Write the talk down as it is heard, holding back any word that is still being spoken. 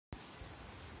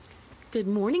Good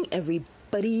morning,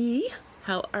 everybody.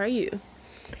 How are you?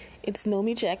 It's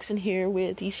Nomi Jackson here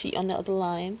with Ishi on the other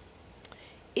line.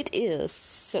 It is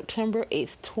September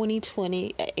 8th,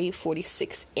 2020 at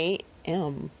 8:46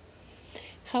 a.m.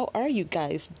 How are you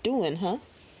guys doing, huh?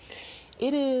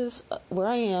 It is, where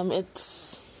I am,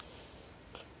 it's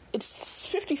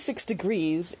 56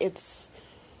 degrees. It's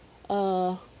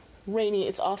rainy.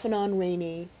 It's off and on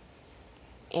rainy.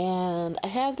 And I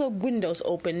have the windows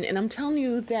open, and I'm telling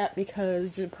you that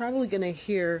because you're probably going to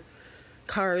hear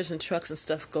cars and trucks and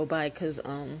stuff go by, because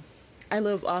I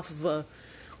live off of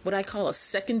what I call a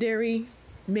secondary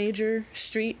major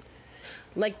street.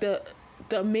 Like the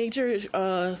major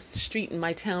street in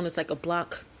my town is like a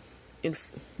block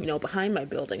behind my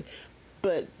building.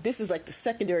 But this is like the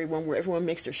secondary one where everyone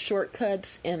makes their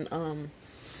shortcuts, and I'm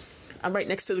right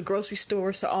next to the grocery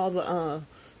store, so all the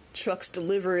trucks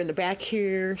deliver in the back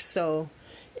here, so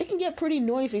it can get pretty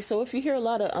noisy. So if you hear a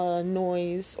lot of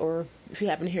noise, or if you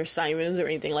happen to hear sirens or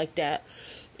anything like that,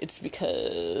 it's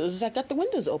because I got the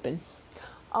windows open.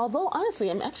 Although honestly,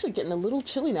 I'm actually getting a little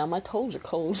chilly now. My toes are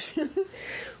cold.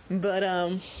 But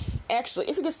actually,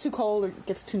 if it gets too cold or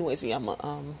gets too noisy, I'm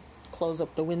gonna close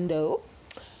up the window.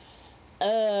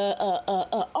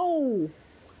 Oh,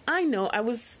 I know. I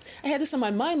had this on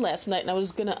my mind last night, and I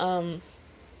was gonna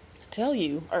tell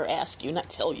you, or ask you, not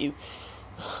tell you.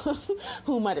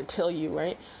 Who am I to tell you,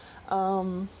 right?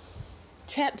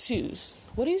 Tattoos.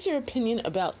 What is your opinion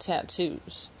about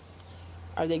tattoos?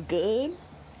 Are they good?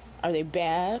 Are they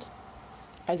bad?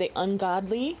 Are they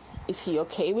ungodly? Is he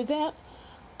okay with that?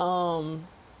 Do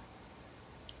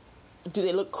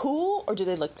they look cool or do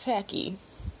they look tacky?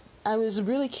 I was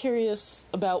really curious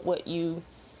about what you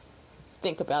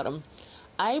think about them.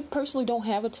 I personally don't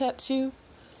have a tattoo.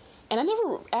 And I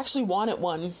never actually wanted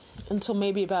one until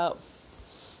maybe about,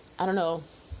 10,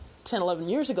 11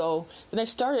 years ago. Then I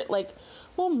started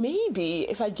maybe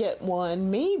if I get one,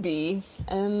 maybe.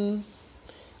 And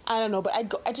I don't know, but I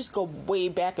just go way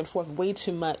back and forth way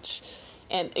too much.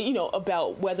 And,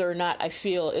 about whether or not I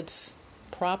feel it's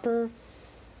proper.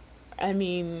 I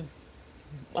mean,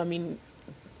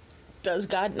 does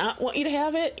God not want you to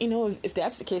have it? If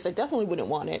that's the case, I definitely wouldn't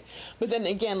want it. But then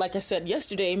again, like I said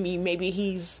yesterday, maybe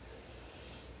he's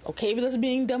okay with us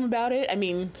being dumb about it. I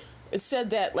mean, it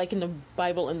said that in the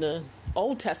Bible in the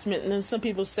Old Testament, and then some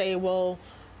people say, well,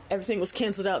 everything was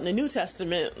canceled out in the New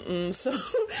Testament. And so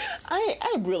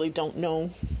I really don't know,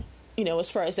 as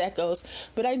far as that goes.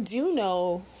 But I do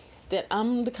know that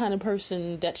I'm the kind of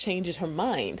person that changes her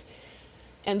mind.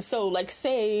 And so,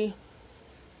 say,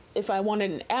 if I wanted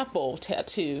an apple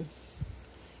tattoo,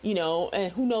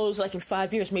 and who knows, in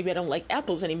 5 years, maybe I don't like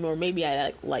apples anymore. Maybe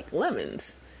I like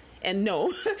lemons. And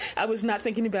no, I was not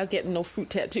thinking about getting no fruit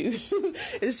tattoo.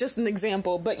 It's just an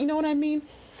example, but you know what I mean?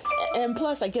 And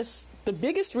plus, I guess the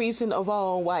biggest reason of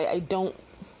all why I don't,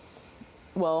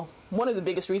 one of the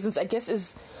biggest reasons, I guess,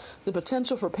 is the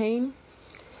potential for pain.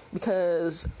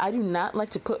 Because I do not like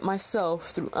to put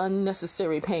myself through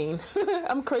unnecessary pain.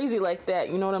 I'm crazy like that,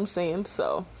 you know what I'm saying?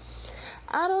 So,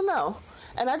 I don't know.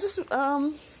 And I just,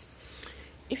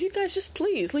 if you guys just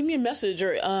please leave me a message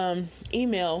or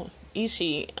email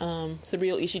Ishi,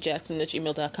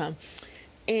 therealishijackson@gmail.com,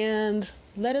 and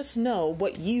let us know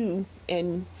what are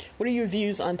your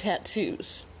views on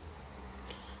tattoos.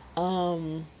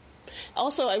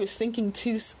 Also, I was thinking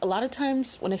too, a lot of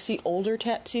times when I see older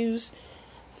tattoos,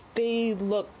 they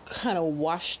look kind of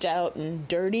washed out and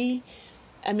dirty.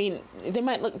 I mean, they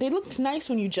look nice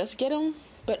when you just get them,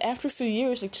 but after a few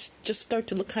years, they just start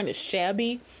to look kind of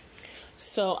shabby.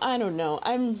 So, I don't know.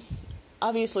 I'm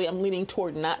leaning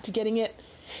toward not to getting it.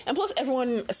 And plus,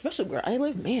 everyone, especially where I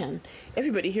live, man,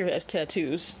 everybody here has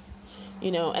tattoos.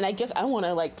 And I guess I want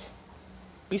to,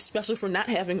 be special for not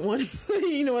having one.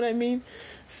 You know what I mean?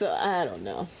 So, I don't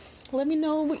know. Let me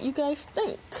know what you guys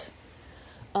think.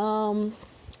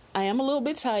 I am a little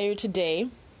bit tired today.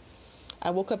 I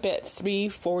woke up at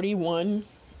 3:41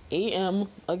 a.m.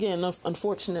 Again,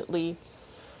 unfortunately.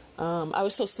 I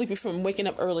was so sleepy from waking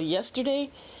up early yesterday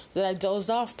that I dozed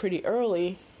off pretty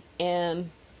early, and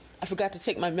I forgot to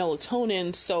take my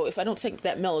melatonin. So if I don't take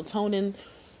that melatonin,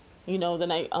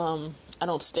 then I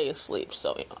don't stay asleep.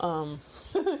 So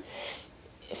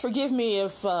forgive me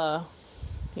if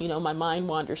my mind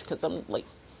wanders, because I'm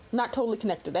not totally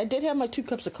connected. I did have my 2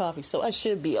 cups of coffee, so I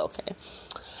should be okay.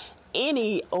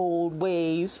 Any old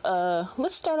ways.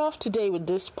 Let's start off today with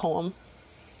this poem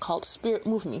called Spirit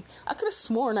Move Me. I could have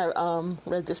sworn I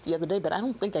read this the other day, but I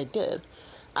don't think I did.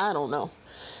 I don't know.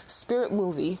 Spirit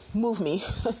Move Me. Movie.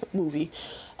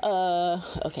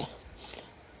 Okay.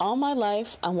 All my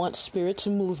life, I want spirit to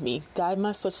move me, guide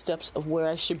my footsteps of where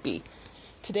I should be.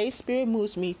 Today, Spirit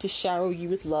moves me to shower you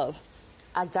with love.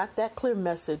 I got that clear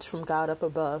message from God up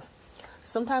above.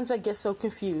 Sometimes I get so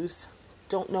confused,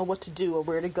 don't know what to do or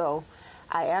where to go.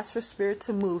 I ask for Spirit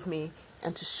to move me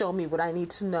and to show me what I need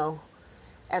to know.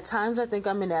 At times I think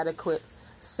I'm inadequate,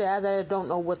 sad that I don't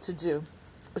know what to do.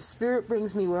 But Spirit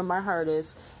brings me where my heart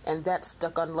is, and that's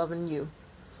stuck on loving you.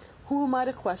 Who am I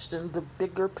to question the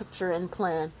bigger picture and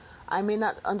plan? I may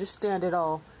not understand it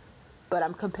all, but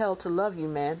I'm compelled to love you,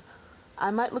 man. I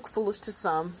might look foolish to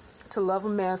some, to love a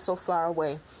man so far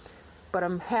away, but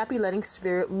I'm happy letting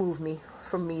Spirit move me.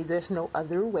 For me, there's no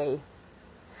other way.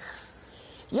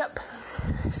 Yep.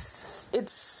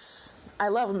 I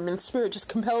love him, and Spirit just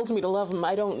compels me to love him.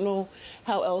 I don't know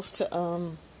how else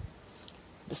to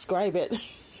describe it.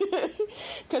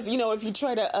 Because, if you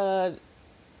try to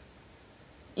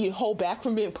you hold back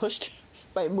from being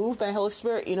moved by Holy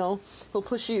Spirit, he'll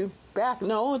push you back.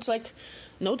 No, it's like,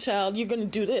 no, child, you're going to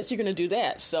do this, you're going to do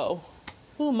that. So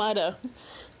who am I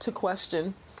to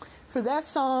question? For that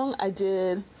song, I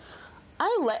don't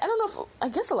know I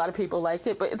guess a lot of people like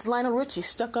it, but it's Lionel Richie,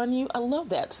 Stuck on You. I love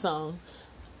that song.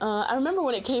 I remember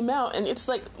when it came out, and it's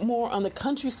like more on the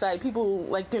countryside. People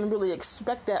didn't really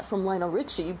expect that from Lionel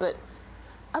Richie, but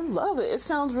I love it. It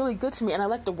sounds really good to me, and I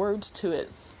like the words to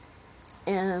it.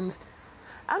 And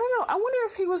I don't know. I wonder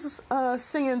if he was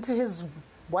singing to his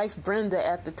wife Brenda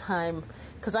at the time,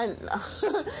 because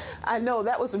I know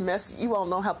that was a mess. You all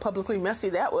know how publicly messy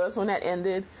that was when that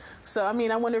ended. So I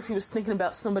wonder if he was thinking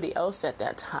about somebody else at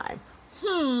that time.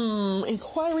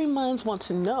 Inquiring minds want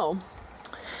to know.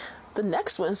 The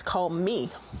next one's called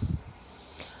Me.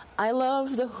 I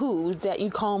love the who that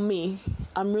you call me.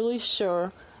 I'm really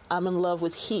sure I'm in love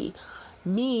with he.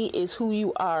 Me is who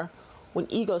you are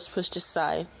when ego's pushed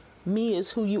aside. Me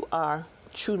is who you are,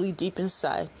 truly deep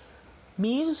inside.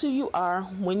 Me is who you are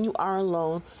when you are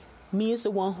alone. Me is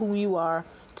the one who you are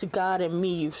to God and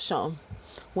me you've shown.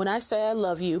 When I say I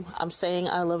love you, I'm saying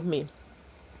I love me.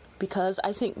 Because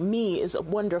I think me is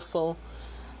wonderful.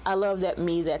 I love that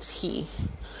me, that's he.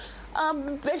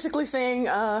 Basically saying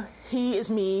he is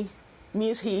me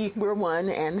is he, we're one,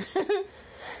 and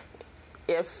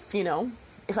if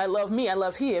I love me, I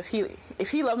love he. If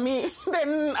he loved me,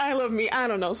 then I love me. I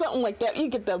don't know, something like that. You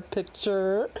get the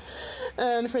picture.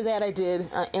 And for that I did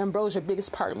Ambrosia,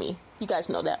 Biggest Part of Me. You guys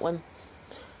know that one.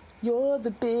 You're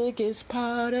the biggest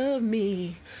part of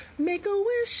me. Make a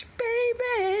wish,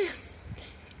 baby,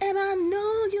 and I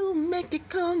know you'll make it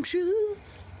come true.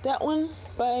 That one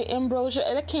by Ambrosia.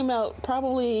 That came out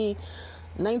probably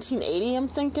 1980, I'm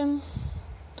thinking.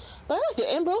 But I like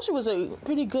it. Ambrosia was a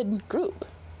pretty good group.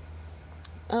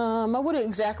 I wouldn't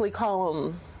exactly call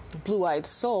them Blue-Eyed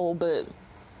Soul, but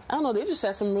I don't know, they just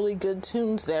had some really good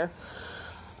tunes there.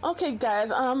 Okay,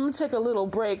 guys, I'm going to take a little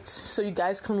break so you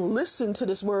guys can listen to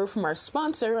this word from our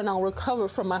sponsor, and I'll recover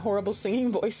from my horrible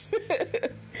singing voice.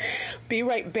 Be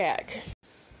right back.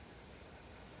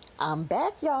 I'm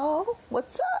back, y'all.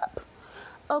 What's up?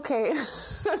 Okay.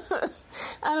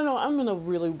 I don't know, I'm in a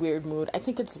really weird mood. I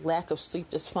think it's lack of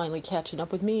sleep that's finally catching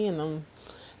up with me, and I'm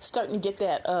starting to get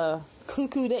that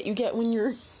cuckoo that you get when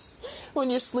you're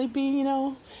sleepy, I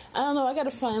don't know, I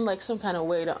gotta find some kind of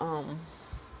way to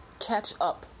catch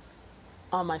up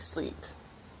on my sleep.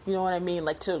 You know what I mean?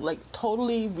 To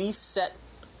totally reset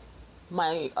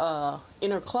my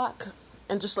inner clock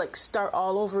and just start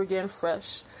all over again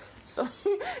fresh. So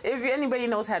if anybody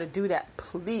knows how to do that,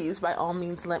 please by all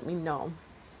means let me know.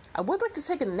 I would like to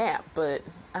take a nap, but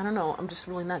I don't know, I'm just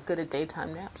really not good at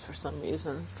daytime naps for some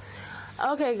reason.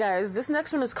 Okay, guys, this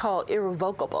next one is called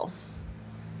Irrevocable.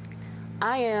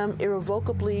 I am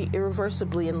irrevocably,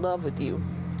 irreversibly in love with you.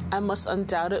 I must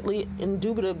undoubtedly,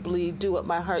 indubitably do what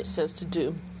my heart says to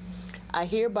do. I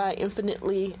hereby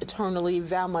infinitely, eternally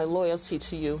vow my loyalty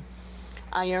to you.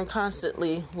 I yearn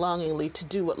constantly, longingly to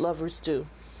do what lovers do.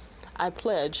 I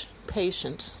pledge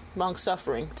patience,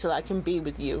 long-suffering, till I can be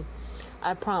with you.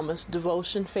 I promise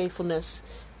devotion, faithfulness.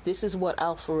 This is what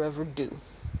I'll forever do.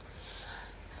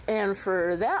 And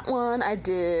for that one, I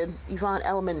did Yvonne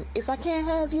Elliman, If I Can't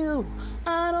Have You,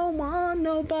 I Don't Want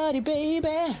Nobody,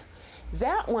 Baby.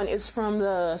 That one is from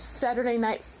the Saturday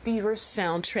Night Fever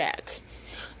soundtrack.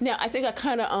 Now, I think I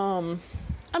kind of,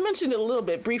 I mentioned it a little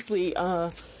bit briefly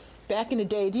back in the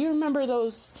day. Do you remember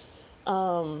those,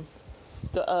 the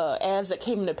ads that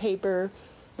came in the paper,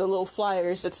 the little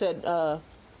flyers that said,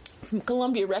 from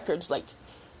Columbia Records,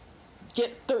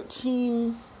 get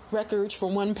 13 records for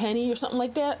 1 penny or something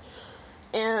like that?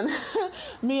 And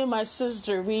me and my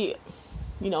sister, we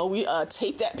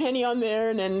taped that penny on there,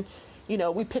 and then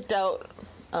we picked out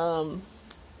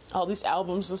all these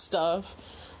albums and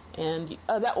stuff, And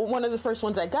that one of the first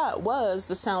ones I got was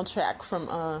the soundtrack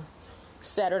from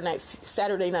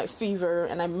Saturday Night Fever,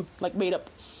 and I like made up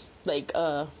like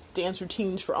dance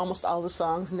routines for almost all the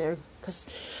songs in there, because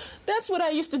that's what I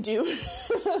used to do.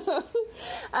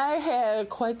 I had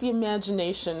quite the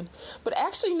imagination. But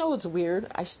actually, no, it's weird.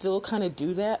 I still kind of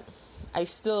do that. I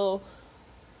still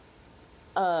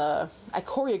I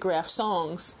choreograph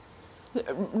songs.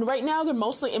 Right now, they're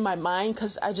mostly in my mind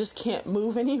because I just can't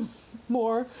move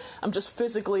anymore. I'm just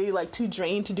physically like too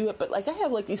drained to do it. But like I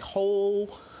have like these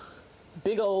whole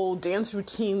big old dance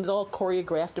routines all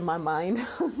choreographed in my mind.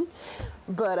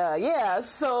 But yeah,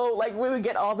 so like we would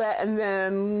get all that, and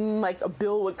then like a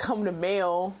bill would come to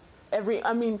mail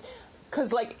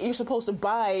because like you're supposed to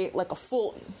buy like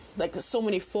so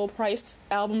many full price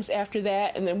albums after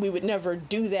that, and then we would never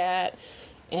do that.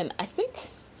 And I think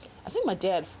my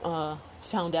dad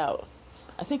found out.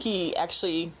 I think he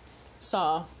actually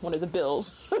saw one of the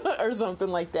bills or something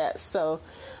like that. So,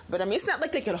 but I mean, it's not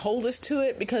like they could hold us to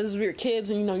it because we were kids,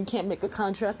 and you can't make a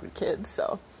contract with kids.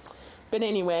 So, but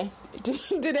anyway,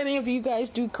 did any of you guys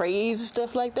do crazy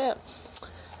stuff like that?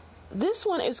 This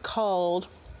one is called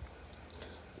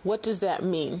 "What Does That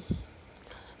Mean?"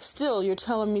 Still, you're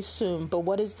telling me soon, but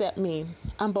what does that mean?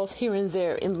 I'm both here and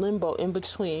there, in limbo, in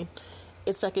between.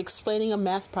 It's like explaining a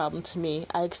math problem to me.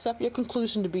 I accept your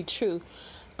conclusion to be true,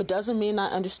 but doesn't mean I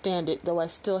understand it, though I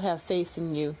still have faith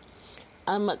in you.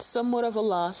 I'm at somewhat of a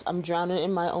loss. I'm drowning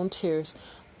in my own tears,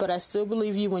 but I still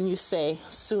believe you when you say,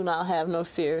 soon I'll have no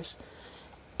fears.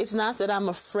 It's not that I'm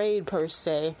afraid per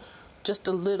se, just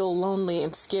a little lonely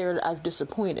and scared I've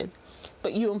disappointed.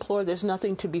 But you implore there's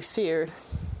nothing to be feared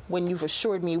when you've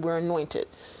assured me we're anointed.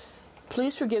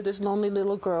 Please forgive this lonely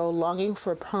little girl longing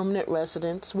for a permanent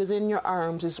residence. Within your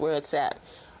arms is where it's at.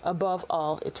 Above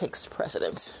all, it takes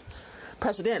precedence.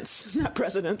 Precedence, not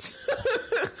presidents.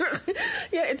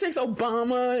 Yeah, it takes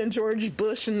Obama and George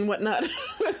Bush and whatnot.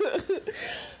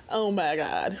 Oh my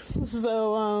God.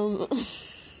 So,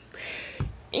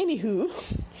 anywho,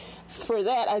 for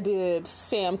that I did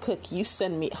Sam Cooke, You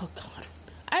Send Me. Oh God,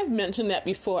 I've mentioned that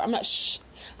before. I'm not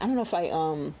I don't know if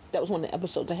that was one of the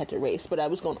episodes I had to erase, but I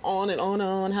was going on and on and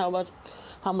on how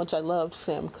much I loved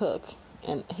Sam Cooke,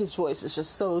 and his voice is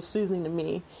just so soothing to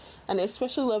me. And I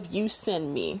especially love You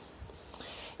Send Me.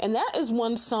 And that is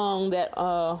one song that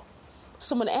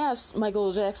someone asked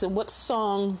Michael Jackson, what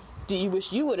song do you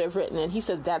wish you would have written? And he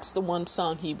said that's the one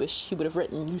song he wished he would have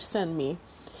written, You Send Me.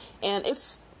 And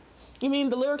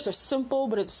the lyrics are simple,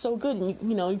 but it's so good, and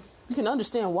you can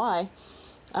understand why.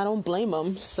 I don't blame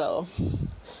him. So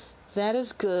that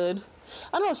is good.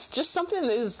 I don't know, it's just something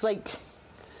that is like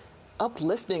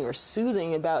uplifting or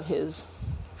soothing about his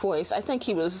voice. I think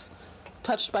he was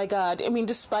touched by God. I mean,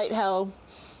 despite how,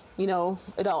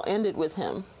 it all ended with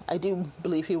him, I do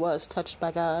believe he was touched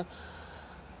by God.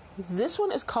 This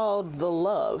one is called The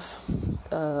Love.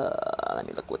 Let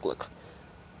me look.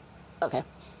 Okay.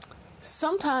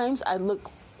 Sometimes I look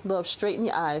love straight in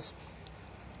the eyes.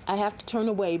 I have to turn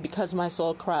away because my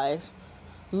soul cries.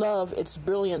 Love, its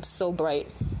brilliance so bright.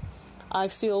 I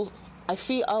feel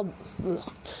I'll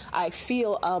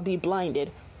be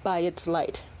blinded by its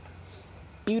light.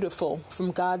 Beautiful,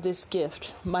 from God this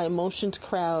gift, my emotions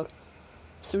crowd.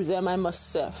 Through them I must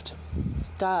sift.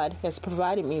 God has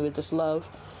provided me with this love.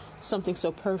 Something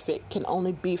so perfect can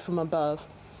only be from above.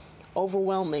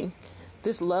 Overwhelming,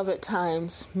 this love at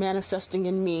times, manifesting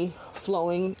in me,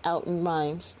 flowing out in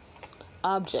rhymes.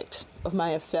 Object of my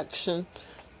affection,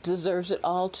 deserves it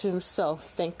all to himself.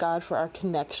 Thank God for our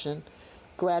connection.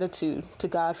 Gratitude to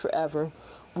God forever.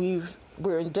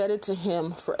 We're indebted to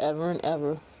him forever and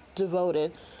ever.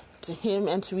 Devoted to him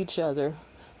and to each other.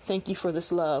 Thank you for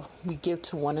this love we give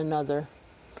to one another.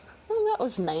 Well, that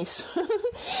was nice.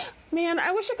 Man,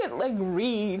 I wish I could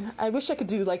read. I wish I could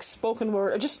do spoken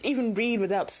word or just even read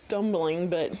without stumbling,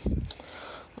 but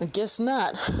I guess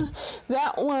not.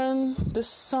 That one, the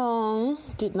song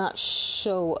did not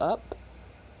show up.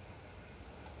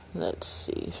 Let's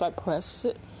see if I press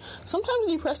it. Sometimes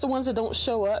when you press the ones that don't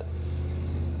show up,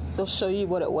 they'll show you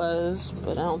what it was,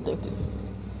 but I don't think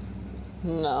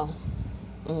no.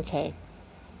 Okay.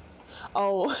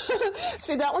 Oh,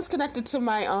 see, that one's connected to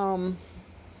my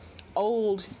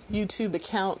old YouTube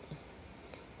account,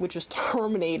 which was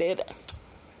terminated.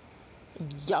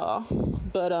 Yeah,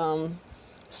 but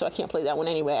so I can't play that one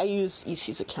anyway. I use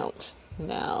Ishi's account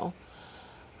now.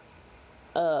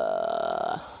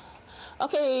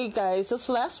 Okay, guys, this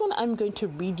last one I'm going to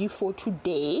read you for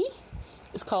today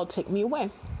is called Take Me Away.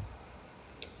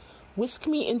 Whisk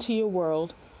me into your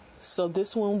world, so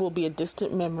this one will be a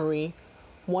distant memory,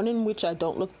 one in which I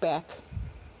don't look back.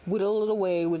 Whittle it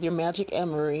away with your magic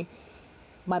emery.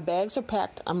 My bags are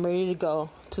packed, I'm ready to go.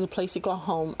 To the place you call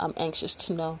home, I'm anxious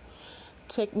to know.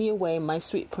 Take me away, my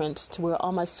sweet prince, to where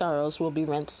all my sorrows will be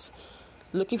rinsed.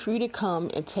 Looking for you to come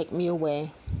and take me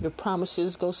away. Your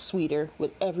promises go sweeter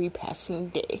with every passing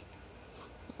day.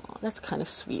 Oh, that's kind of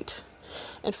sweet.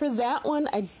 And for that one,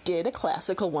 I did a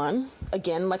classical one.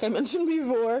 Again, like I mentioned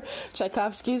before,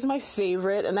 Tchaikovsky is my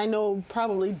favorite. And I know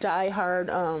probably die-hard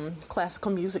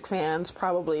classical music fans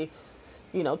probably,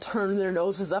 turn their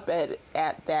noses up at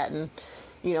that. And,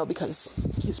 because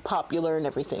he's popular and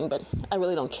everything. But I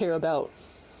really don't care about,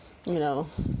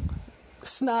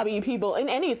 snobby people in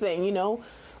anything,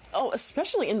 Oh,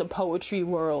 especially in the poetry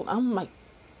world. I'm like,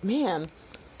 man,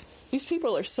 these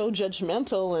people are so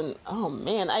judgmental, and oh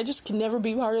man, I just can never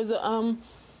be part of the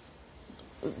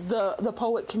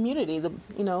poet community.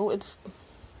 Those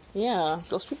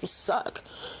people suck.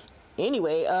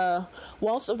 Anyway,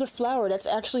 Waltz of the Flower, that's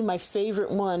actually my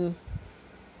favorite one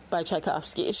by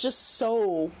Tchaikovsky. It's just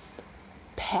so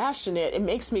passionate. It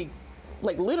makes me,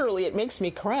 literally, it makes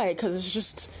me cry because it's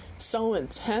just so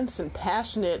intense and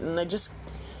passionate, and I just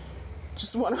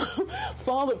want to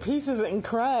fall to pieces and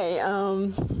cry.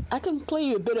 I can play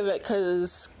you a bit of it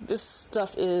because this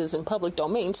stuff is in public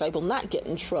domain, so I will not get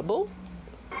in trouble.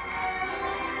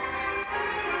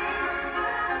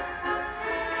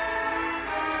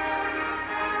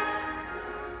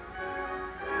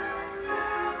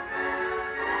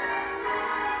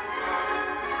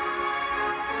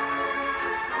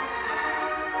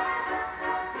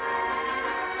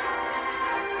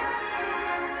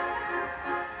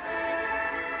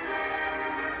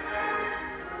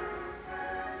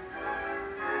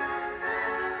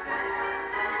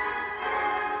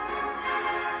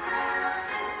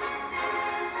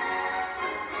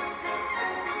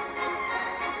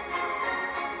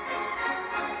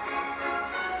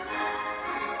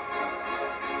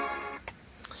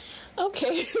 Okay,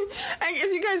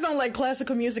 if you guys don't like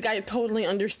classical music, I totally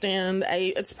understand.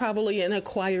 It's probably an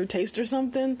acquired taste or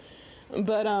something,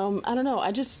 but I don't know.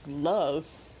 I just love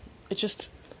it.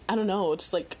 I don't know.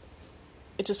 It's like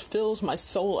it just fills my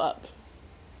soul up.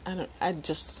 I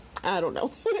don't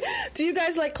know. Do you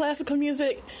guys like classical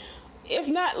music? If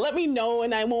not, let me know,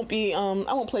 and I won't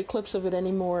play clips of it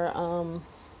anymore.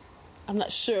 I'm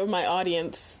not sure of my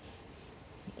audience,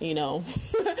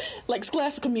 likes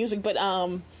classical music, but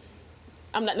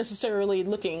I'm not necessarily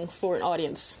looking for an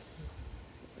audience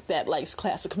that likes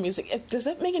classical music. Does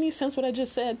that make any sense what I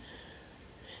just said?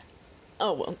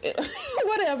 Oh, well,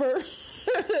 whatever.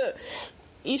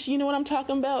 Ish, you know what I'm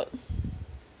talking about?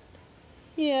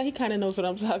 Yeah, he kind of knows what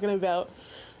I'm talking about.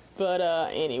 But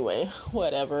anyway,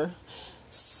 whatever.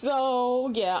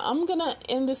 So, yeah, I'm going to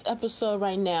end this episode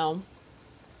right now.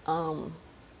 I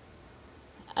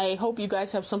hope you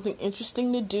guys have something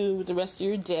interesting to do with the rest of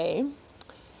your day.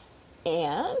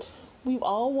 And we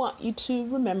all want you to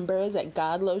remember that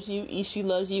God loves you, Ishi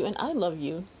loves you, and I love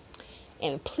you.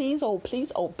 And please, oh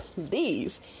please, oh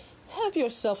please, have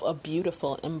yourself a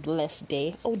beautiful and blessed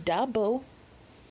day. Oh, Dabo.